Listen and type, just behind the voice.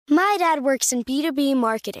My dad works in B2B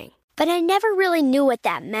marketing, but I never really knew what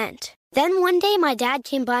that meant. Then one day my dad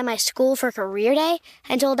came by my school for career day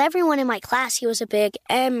and told everyone in my class he was a big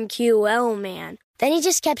MQL man. Then he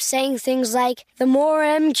just kept saying things like, the more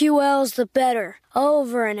MQLs the better,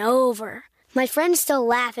 over and over. My friends still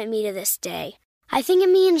laugh at me to this day. I think it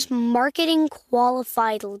means marketing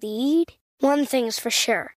qualified lead. One thing's for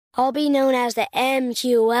sure, I'll be known as the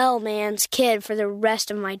MQL man's kid for the rest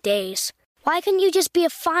of my days. Why couldn't you just be a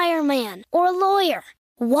fireman or a lawyer?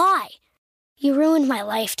 Why? You ruined my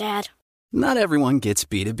life, Dad. Not everyone gets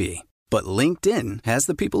B2B, but LinkedIn has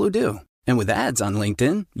the people who do. And with ads on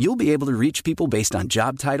LinkedIn, you'll be able to reach people based on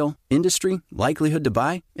job title, industry, likelihood to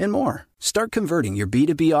buy, and more. Start converting your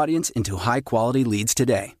B2B audience into high-quality leads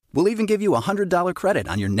today. We'll even give you a $100 credit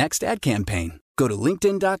on your next ad campaign. Go to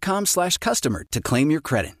linkedin.com/customer to claim your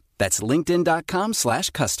credit. That's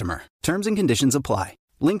linkedin.com/customer. Terms and conditions apply.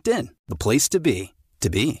 LinkedIn, the place to be,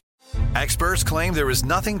 to be. Experts claim there is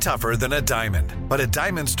nothing tougher than a diamond. But at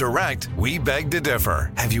Diamonds Direct, we beg to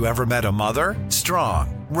differ. Have you ever met a mother?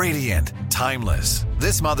 Strong, radiant, timeless.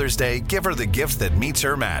 This Mother's Day, give her the gift that meets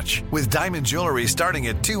her match. With diamond jewelry starting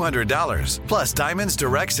at $200. Plus Diamonds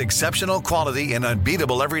Direct's exceptional quality and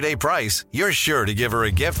unbeatable everyday price, you're sure to give her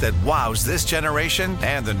a gift that wows this generation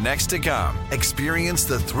and the next to come. Experience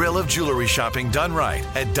the thrill of jewelry shopping done right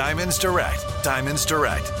at Diamonds Direct. Diamonds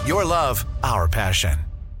Direct. Your love, our passion.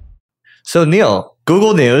 So Neil,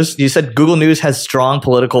 Google News, you said Google News has strong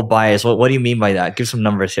political bias. What do you mean by that? Give some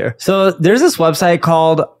numbers here. So there's this website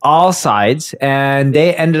called All Sides, and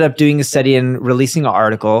they ended up doing a study and releasing an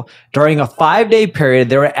article. During a 5-day period,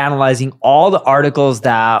 they were analyzing all the articles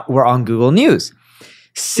that were on Google News.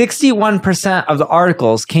 61% of the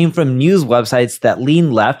articles came from news websites that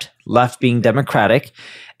lean left being Democratic,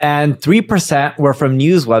 and 3% were from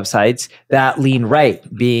news websites that lean right,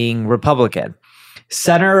 being Republican.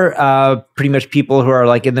 Center, pretty much people who are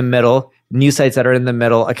like in the middle, news sites that are in the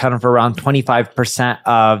middle accounted for around 25%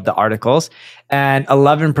 of the articles, and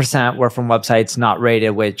 11% were from websites not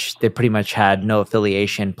rated, which they pretty much had no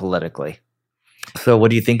affiliation politically. So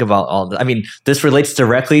what do you think about all that? I mean, this relates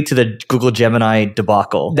directly to the Google Gemini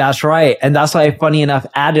debacle. That's right. And that's why I, funny enough,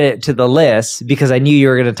 added it to the list because I knew you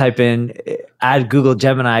were going to type in, add Google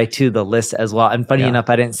Gemini to the list as well. And funny enough,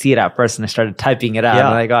 I didn't see it at first and I started typing it out.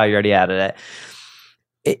 I'm like, oh, you already added it.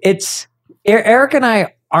 It's Eric and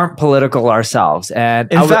I aren't political ourselves. And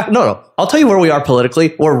in fact, no. I'll tell you where we are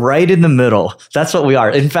politically. We're right in the middle. That's what we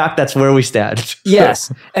are. In fact, that's where we stand.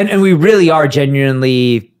 Yes. And we really are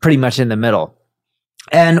genuinely pretty much in the middle.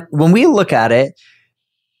 And when we look at it,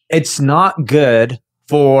 it's not good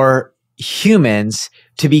for humans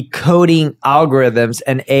to be coding algorithms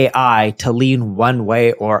and AI to lean one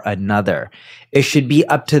way or another. It should be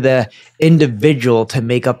up to the individual to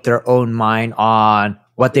make up their own mind on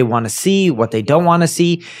what they want to see, what they don't want to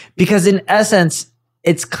see, because in essence,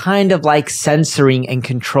 it's kind of like censoring and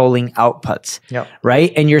controlling outputs,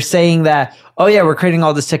 right? And you're saying that, oh yeah, we're creating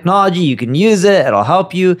all this technology, you can use it, it'll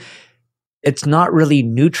help you. It's not really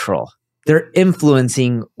neutral. They're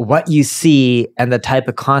influencing what you see and the type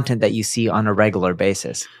of content that you see on a regular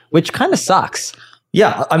basis, which kind of sucks.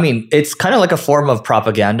 Yeah, I mean, it's kind of like a form of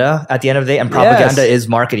propaganda at the end of the day, and propaganda is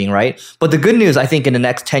marketing, right? But the good news, I think, in the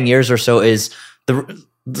next 10 years or so is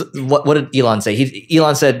what did Elon say?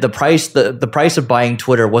 Elon said the price of buying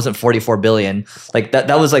Twitter wasn't $44 billion. Like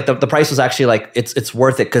that was like the price was actually like it's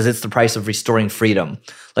worth it because it's the price of restoring freedom.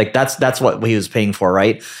 Like that's what he was paying for,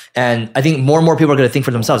 right? And I think more and more people are going to think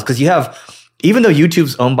for themselves because you have, even though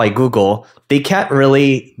YouTube's owned by Google, they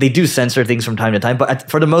do censor things from time to time, but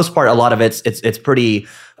for the most part, a lot of it's pretty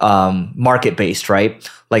market based, right?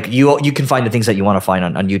 Like you can find the things that you want to find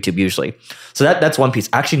on YouTube usually. So that's one piece.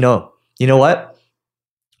 Actually, no. You know what?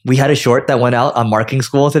 We had a short that went out on marketing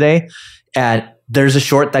school today, and there's a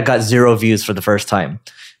short that got 0 views for the first time.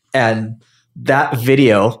 And that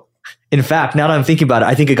video, in fact, now that I'm thinking about it,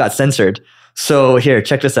 I think it got censored. So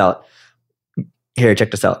check this out.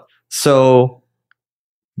 So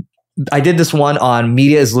I did this one on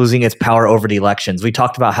media is losing its power over the elections. We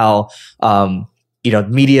talked about how,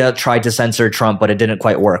 media tried to censor Trump, but it didn't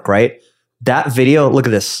quite work, right? That video, look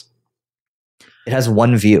at this. It has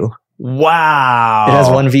 1 view. Wow. It has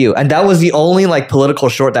 1 view. And that was the only like political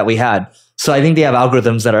short that we had. So I think they have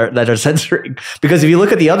algorithms that are censoring, because if you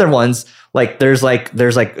look at the other ones, like there's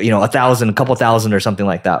 1,000, a couple thousand or something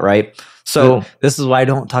like that, right? So this is why I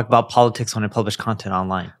don't talk about politics when I publish content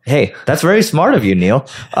online. Hey, that's very smart of you, Neil.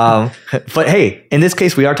 But hey, in this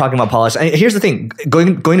case, we are talking about politics. And here's the thing: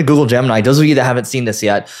 going to Google Gemini. Those of you that haven't seen this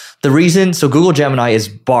yet, the reason Google Gemini is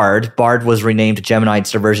Bard. Bard was renamed Gemini.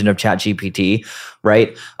 It's their version of ChatGPT,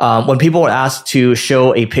 right? When people were asked to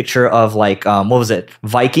show a picture of like what was it,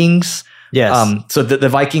 Vikings. Yes. So the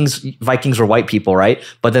Vikings were white people, right?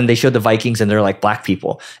 But then they showed the Vikings and they're like black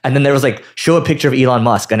people. And then there was like, show a picture of Elon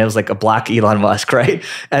Musk, and it was like a black Elon Musk, right?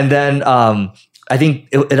 And then I think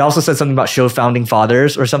it also said something about show founding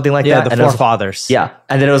fathers or something like that. Yeah, the forefathers. Yeah.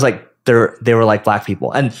 And then it was like they were like black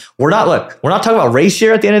people. And we're not talking about race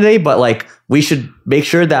here at the end of the day, but like we should make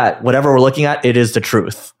sure that whatever we're looking at, it is the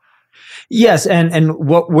truth. Yes, and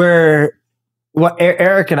what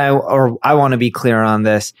Eric and I want to be clear on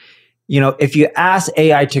this. You know, if you ask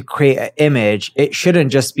AI to create an image, it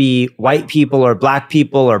shouldn't just be white people or black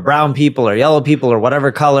people or brown people or yellow people or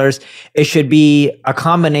whatever colors. It should be a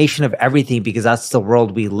combination of everything because that's the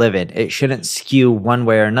world we live in. It shouldn't skew one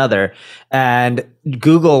way or another. And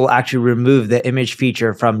Google actually removed the image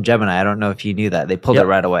feature from Gemini. I don't know if you knew that. They pulled it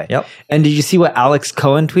right away. Yep. And did you see what Alex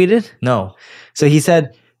Cohen tweeted? No. So he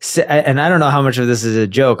said, and I don't know how much of this is a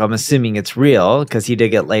joke. I'm assuming it's real because he did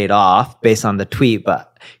get laid off based on the tweet. But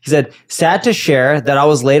he said, sad to share that I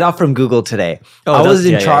was laid off from Google today. I was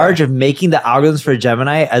in charge of making the algorithms for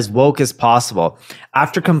Gemini as woke as possible.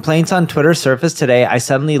 After complaints on Twitter surfaced today, I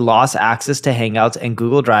suddenly lost access to Hangouts and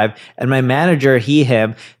Google Drive. And my manager,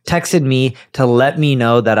 him, texted me to let me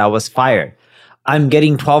know that I was fired. I'm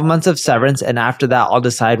getting 12 months of severance. And after that, I'll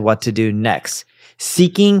decide what to do next.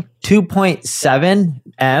 Seeking 2.7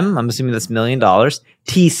 M, I'm assuming that's $1 million,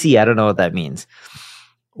 TC, I don't know what that means.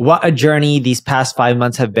 What a journey these past 5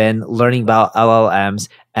 months have been learning about LLMs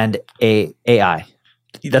and AI.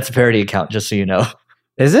 That's a parody account, just so you know.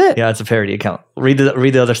 Is it? Yeah, it's a parody account. Read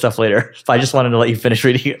the other stuff later. I just wanted to let you finish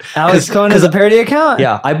reading it. Alex Cohen is a parody account?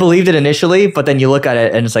 Yeah, I believed it initially, but then you look at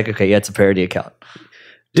it and it's like, okay, yeah, it's a parody account.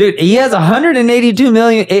 Dude, he has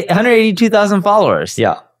 182,000 followers.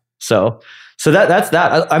 Yeah, so that's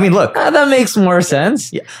that. I mean, look. That makes more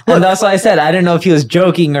sense. Yeah. And that's why I said I didn't know if he was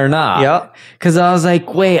joking or not. Yeah. Because I was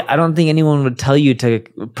like, wait, I don't think anyone would tell you to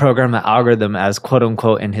program an algorithm as quote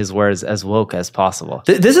unquote, in his words, as woke as possible.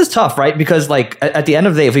 This is tough, right? Because like at the end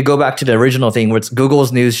of the day, if we go back to the original thing where it's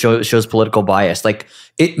Google's news shows political bias, like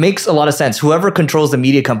it makes a lot of sense. Whoever controls the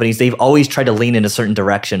media companies, they've always tried to lean in a certain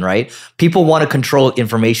direction, right? People want to control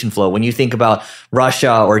information flow. When you think about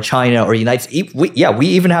Russia or China or United States, we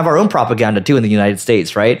even have our own propaganda too in the United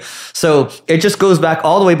States, right? So it just goes back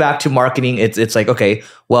all the way back to marketing. It's like, okay,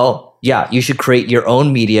 well, yeah, you should create your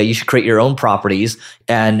own media, you should create your own properties,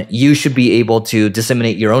 and you should be able to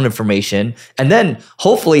disseminate your own information and then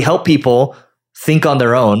hopefully help people think on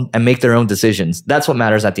their own and make their own decisions. That's what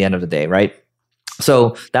matters at the end of the day, right?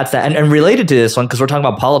 So that's that. And related to this one, because we're talking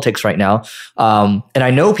about politics right now, and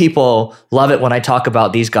I know people love it when I talk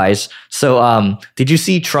about these guys. So did you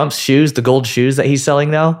see Trump's shoes, the gold shoes that he's selling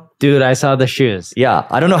now? Dude, I saw the shoes. Yeah,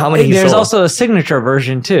 I don't know how many he There's sold. also a signature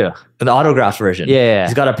version too. The autographed version. Yeah.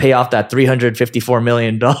 He's got to pay off that $354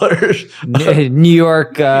 million. New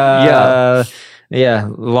York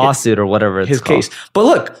lawsuit or whatever it's his called. case. But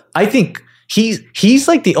look, I think he's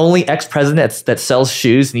like the only ex-president that sells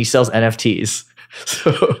shoes and he sells NFTs.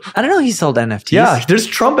 So I don't know. He sold NFTs. Yeah, there's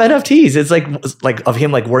Trump NFTs. It's like of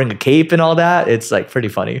him like wearing a cape and all that. It's like pretty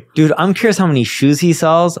funny. Dude, I'm curious how many shoes he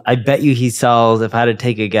sells. I bet you he sells, if I had to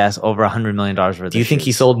take a guess, over $100 million worth of shoes. Do you think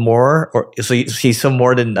he sold more, or so he sold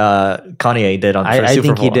more than Kanye did on I Super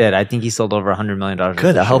think Bowl? He did. I think he sold over $100 million.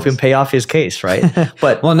 Good, that'll help him pay off his case, right?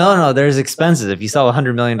 But well, no, there's expenses. If you sell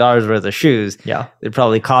 $100 million worth of shoes, yeah, it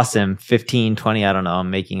probably cost him 15, 20. I don't know. I'm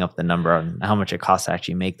making up the number on how much it costs to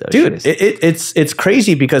actually make those shoes. Dude, it's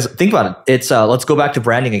crazy because think about it. It's let's go back to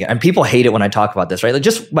branding again. And people hate it when I talk about this, right?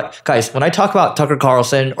 Like guys, when I talk about Tucker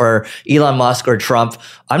Carlson or Elon Musk or Trump,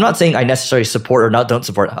 I'm not saying I necessarily support or don't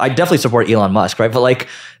support. I definitely support Elon Musk, right? But like,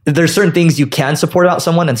 there's certain things you can support about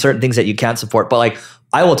someone and certain things that you can't support. But like,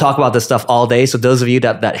 I will talk about this stuff all day. So those of you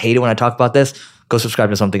that hate it when I talk about this, go subscribe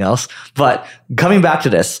to something else. But coming back to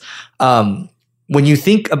this, when you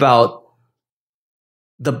think about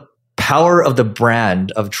the power of the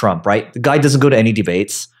brand of Trump, right? The guy doesn't go to any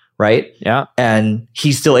debates, right? Yeah. And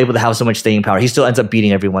he's still able to have so much staying power. He still ends up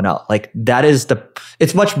beating everyone out. Like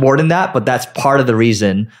it's much more than that, but that's part of the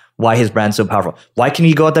reason why his brand's so powerful. Why can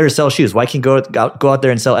he go out there and sell shoes? Why can he go out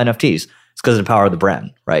there and sell NFTs? It's because of the power of the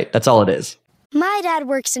brand, right? That's all it is. My dad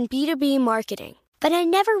works in B2B marketing, but I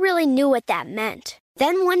never really knew what that meant.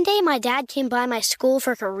 Then one day my dad came by my school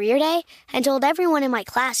for career day and told everyone in my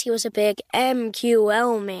class he was a big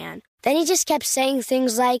MQL man. Then he just kept saying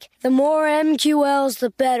things like, the more MQLs, the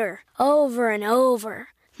better, over and over.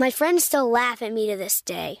 My friends still laugh at me to this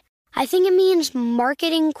day. I think it means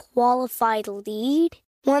marketing qualified lead.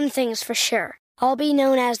 One thing's for sure. I'll be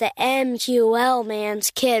known as the MQL man's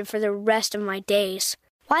kid for the rest of my days.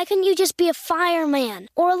 Why couldn't you just be a fireman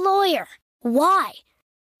or a lawyer? Why?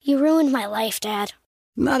 You ruined my life, Dad.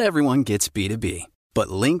 Not everyone gets B2B, but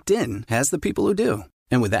LinkedIn has the people who do.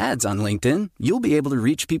 And with ads on LinkedIn, you'll be able to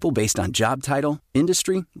reach people based on job title,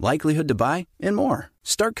 industry, likelihood to buy, and more.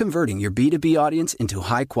 Start converting your B2B audience into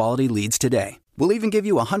high-quality leads today. We'll even give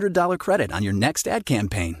you a $100 credit on your next ad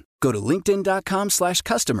campaign. Go to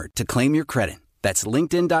linkedin.com/customer to claim your credit. That's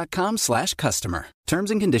linkedin.com/customer.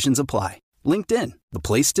 Terms and conditions apply. LinkedIn, the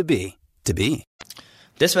place to be, to be.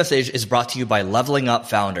 This message is brought to you by Leveling Up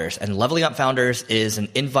Founders. And Leveling Up Founders is an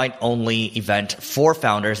invite-only event for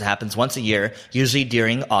founders. It happens once a year, usually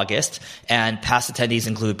during August. And past attendees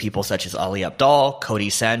include people such as Ali Abdaal,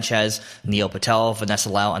 Cody Sanchez, Neil Patel, Vanessa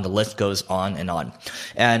Lau, and the list goes on and on.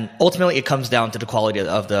 And ultimately, it comes down to the quality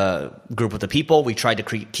of the group of the people. We tried to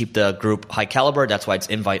keep the group high caliber. That's why it's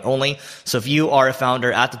invite-only. So if you are a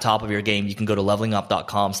founder at the top of your game, you can go to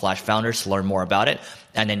levelingup.com/founders to learn more about it.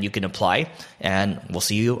 And then you can apply, and we'll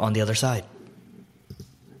see you on the other side.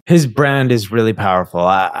 His brand is really powerful.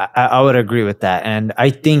 I would agree with that. And I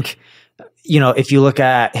think, if you look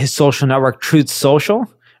at his social network, Truth Social,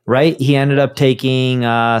 right? He ended up taking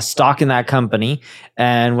stock in that company.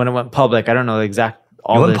 And when it went public, I don't know the exact...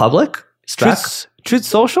 Public? Truth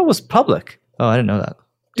Social was public. Oh, I didn't know that.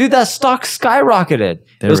 Dude, that stock skyrocketed.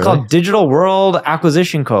 It was called Digital World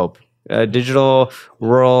Acquisition Corp. Digital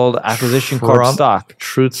World Acquisition Corp stock.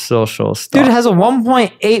 Truth Social stock. Dude, it has a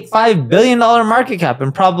 $1.85 billion market cap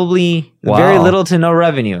and probably very little to no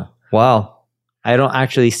revenue. Wow. I don't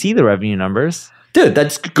actually see the revenue numbers. Dude,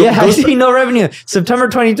 that's... I see no revenue. September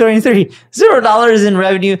 2023, $0 in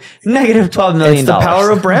revenue, negative $12 million. It's the power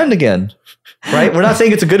of brand again, right? We're not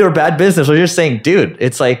saying it's a good or bad business. We're just saying, dude,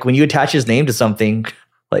 it's like when you attach his name to something...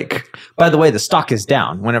 By the way, the stock is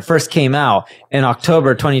down. When it first came out in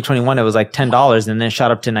October 2021, it was like $10 and then shot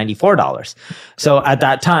up to $94. So at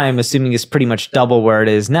that time, assuming it's pretty much double where it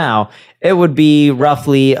is now, it would be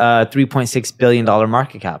roughly a $3.6 billion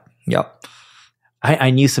market cap. Yep.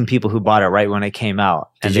 I knew some people who bought it right when it came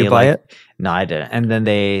out. Did you buy it? No, I didn't. And then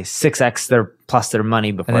they 6x their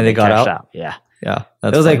money before they got out. Yeah. Yeah.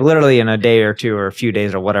 It was like literally in a day or two or a few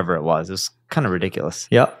days or whatever it was. It was kind of ridiculous.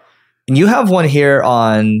 Yep. And you have one here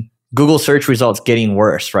on Google search results getting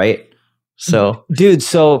worse, right? So, dude,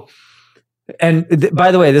 by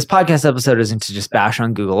the way, this podcast episode isn't to just bash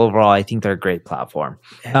on Google. Overall, I think they're a great platform.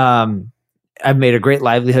 I've made a great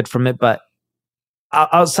livelihood from it, but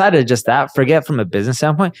outside of just that, forget from a business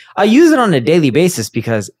standpoint, I use it on a daily basis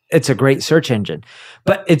because it's a great search engine,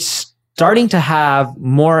 but it's starting to have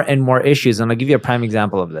more and more issues. And I'll give you a prime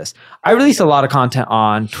example of this. I release a lot of content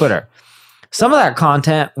on Twitter. Some of that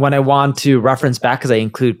content, when I want to reference back, because I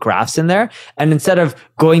include graphs in there, and instead of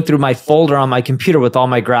going through my folder on my computer with all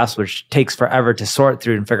my graphs, which takes forever to sort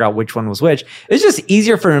through and figure out which one was which, it's just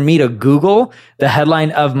easier for me to Google the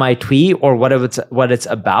headline of my tweet or what it's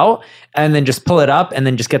about, and then just pull it up and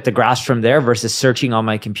then just get the graphs from there versus searching on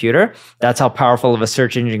my computer. That's how powerful of a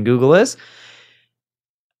search engine Google is.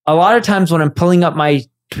 A lot of times when I'm pulling up my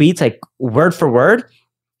tweets, like word for word,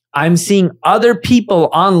 I'm seeing other people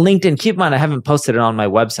on LinkedIn. Keep in mind, I haven't posted it on my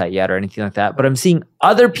website yet or anything like that, but I'm seeing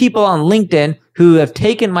other people on LinkedIn who have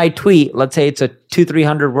taken my tweet. Let's say it's a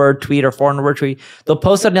 200-300 word tweet or 400 word tweet. They'll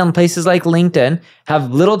post it on places like LinkedIn,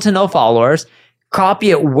 have little to no followers, copy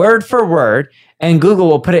it word for word, and Google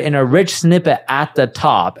will put it in a rich snippet at the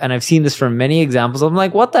top. And I've seen this from many examples. I'm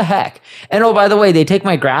like, what the heck? And oh, by the way, they take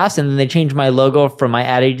my graphs and then they change my logo from my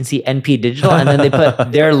ad agency, NP Digital, and then they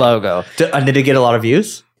put their logo. Did it get a lot of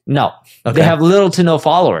views? No. Okay. They have little to no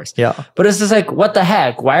followers. Yeah. But it's just like, what the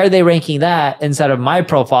heck? Why are they ranking that instead of my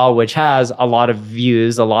profile, which has a lot of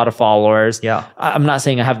views, a lot of followers? Yeah. I'm not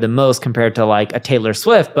saying I have the most compared to like a Taylor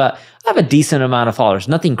Swift, but I have a decent amount of followers.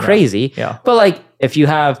 Nothing crazy. Yeah. But like if you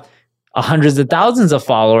have hundreds of thousands of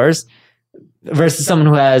followers versus someone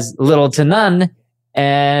who has little to none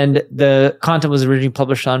and the content was originally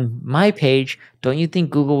published on my page, don't you think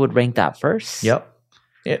Google would rank that first? Yep.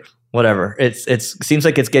 Whatever. It seems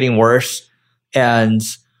like it's getting worse. And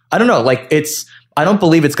I don't know, I don't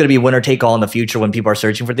believe it's going to be winner take all in the future when people are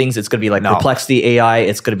searching for things. It's going to be like Perplexity AI.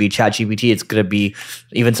 It's going to be ChatGPT. It's going to be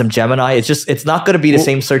even some Gemini. It's not going to be the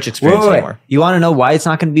same search experience anymore. You want to know why it's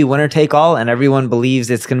not going to be winner take all and everyone believes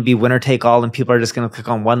it's going to be winner take all and people are just going to click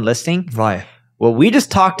on one listing? Why? What we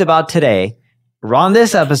just talked about today on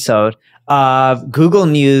this episode of Google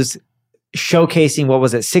News showcasing, what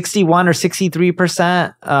was it, 61 or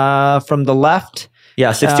 63% from the left?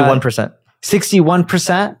 Yeah, 61%.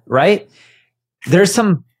 61%, right? There's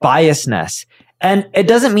some biasness. And it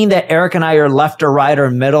doesn't mean that Eric and I are left or right or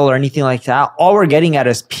middle or anything like that. All we're getting at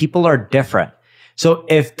is people are different. So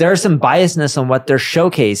if there's some biasness on what they're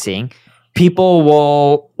showcasing, people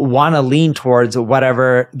will want to lean towards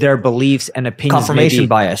whatever their beliefs and opinions Confirmation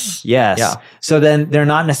bias. Yes. Yeah. So then they're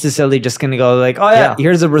not necessarily just going to go like, oh yeah,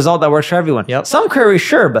 here's a result that works for everyone. Yep. Some queries,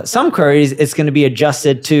 sure, but some queries, it's going to be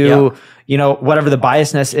adjusted to, you know, whatever the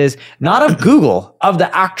biasness is, not of Google, of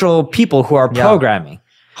the actual people who are programming.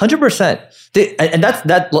 100%. And that's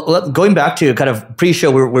going back to kind of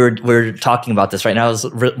pre-show, we're talking about this right now. I was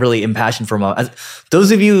really impassioned for a moment.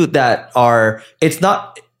 Those of you that are, it's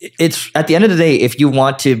at the end of the day, if you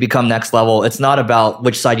want to become next level, it's not about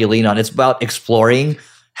which side you lean on. It's about exploring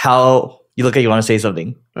how you look at, you want to say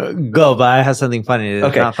something. Go, but I have something funny. It's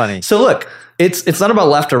okay. Not funny. So look, it's not about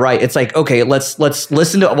left or right. It's like, okay, let's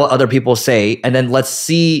listen to what other people say, and then let's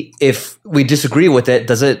see if we disagree with it.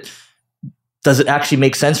 Does it actually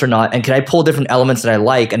make sense or not? And can I pull different elements that I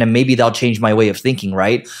like? And then maybe that'll change my way of thinking,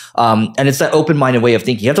 right? And it's that open-minded way of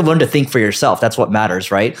thinking. You have to learn to think for yourself. That's what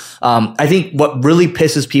matters, right? I think what really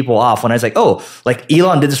pisses people off when I was like, oh, like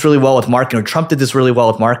Elon did this really well with marketing, or Trump did this really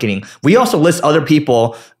well with marketing. We also list other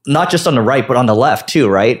people, not just on the right, but on the left too,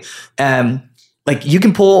 right? And like you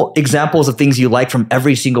can pull examples of things you like from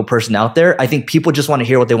every single person out there. I think people just want to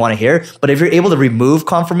hear what they want to hear. But if you're able to remove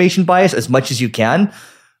confirmation bias as much as you can,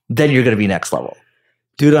 then you're going to be next level.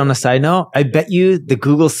 Dude, on a side note, I bet you the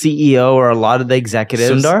Google CEO or a lot of the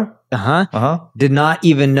executives Sundar did not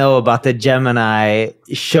even know about the Gemini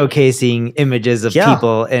showcasing images of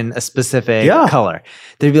people in a specific color.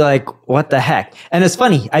 They'd be like, what the heck? And it's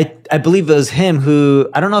funny. I believe it was him who,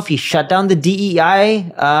 I don't know if he shut down the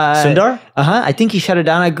DEI. Sundar? I think he shut it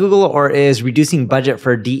down at Google, or is reducing budget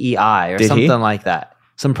for DEI or something like that.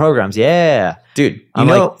 Some programs. Yeah. Dude, I'm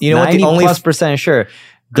like 90+% sure.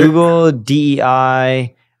 Google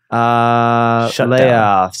DEI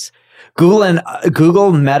layoffs.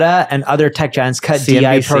 Google, Meta, and other tech giants cut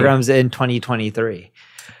DEI programs in 2023.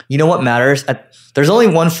 You know what matters? There's only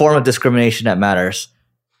one form of discrimination that matters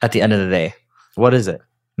at the end of the day. What is it?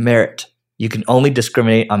 Merit. You can only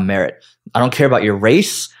discriminate on merit. I don't care about your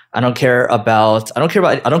race. I don't care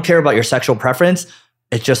about your sexual preference.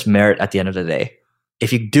 It's just merit at the end of the day.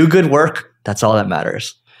 If you do good work, that's all that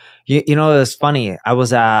matters. You know, it's funny. I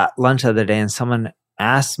was at lunch the other day and someone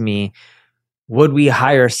asked me, would we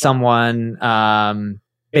hire someone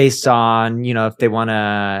based on, you know,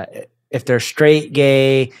 if they're straight,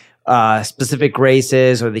 gay, specific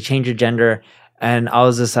races, or they change their gender. And I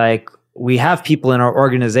was just like, we have people in our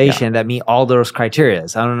organization that meet all those criteria.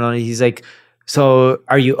 I don't know. He's like, so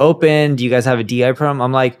are you open? Do you guys have a DI program?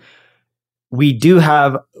 I'm like, we do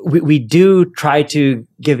try to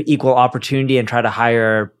give equal opportunity and try to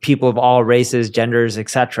hire people of all races, genders,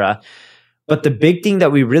 etc. But the big thing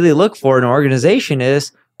that we really look for in an organization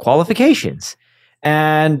is qualifications.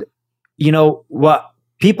 And, you know, what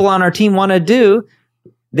people on our team want to do,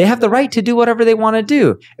 they have the right to do whatever they want to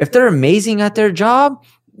do. If they're amazing at their job,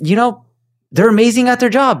 you know, they're amazing at their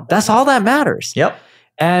job. That's all that matters. Yep.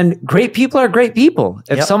 And great people are great people.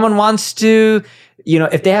 If someone wants to, you know,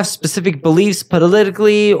 if they have specific beliefs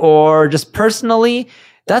politically or just personally,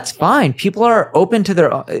 that's fine. People are open to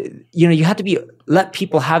their, you know, you have to let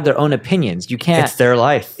people have their own opinions. You can't. It's their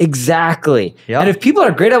life. Exactly. Yep. And if people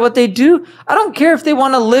are great at what they do, I don't care if they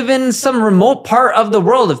want to live in some remote part of the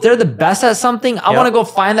world. If they're the best at something, I want to go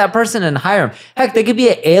find that person and hire them. Heck, they could be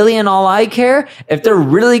an alien, all I care. If they're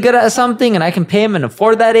really good at something and I can pay them and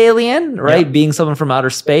afford that alien, right? Being someone from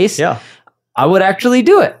outer space, I would actually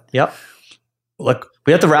do it. Yep. Look,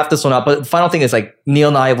 we have to wrap this one up. But the final thing is, like, Neil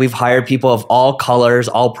and I, we've hired people of all colors,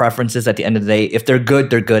 all preferences at the end of the day. If they're good,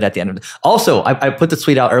 they're good at the end of the day. Also, I put the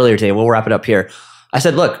tweet out earlier today. We'll wrap it up here. I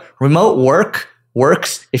said, look, remote work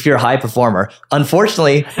works if you're a high performer.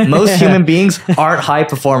 Unfortunately, most human beings aren't high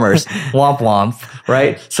performers. Womp womp,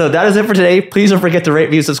 right? So that is it for today. Please don't forget to rate,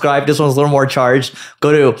 review, subscribe. This one's a little more charged.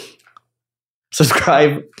 Go to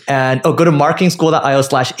subscribe and go to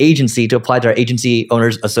marketingschool.io/agency to apply to our Agency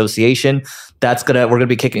Owners Association. We're gonna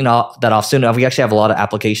be kicking that off soon. We actually have a lot of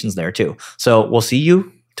applications there too. So we'll see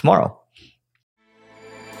you tomorrow.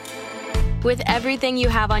 With everything you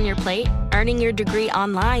have on your plate, earning your degree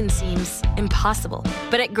online seems impossible.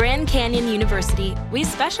 But at Grand Canyon University, we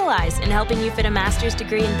specialize in helping you fit a master's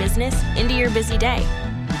degree in business into your busy day.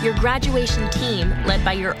 Your graduation team, led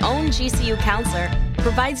by your own GCU counselor,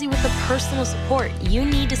 provides you with the personal support you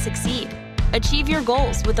need to succeed. Achieve your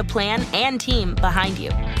goals with a plan and team behind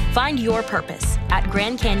you. Find your purpose at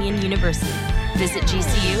Grand Canyon University. Visit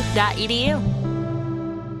gcu.edu.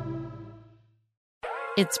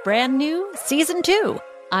 It's brand new, Season 2.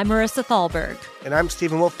 I'm Marissa Thalberg. And I'm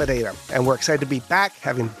Stephen Wolf-Bedeta, and we're excited to be back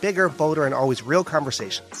having bigger, bolder, and always real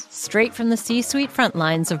conversations. Straight from the C-suite front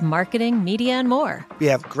lines of marketing, media, and more. We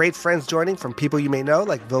have great friends joining from people you may know,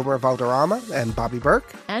 like Vilmer Valderrama and Bobby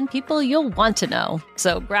Burke. And people you'll want to know.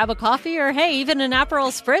 So grab a coffee or, hey, even an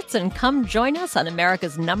Aperol Spritz and come join us on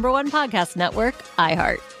America's #1 podcast network,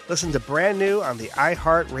 iHeart. Listen to Brand New on the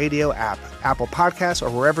iHeart Radio app, Apple Podcasts, or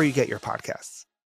wherever you get your podcasts.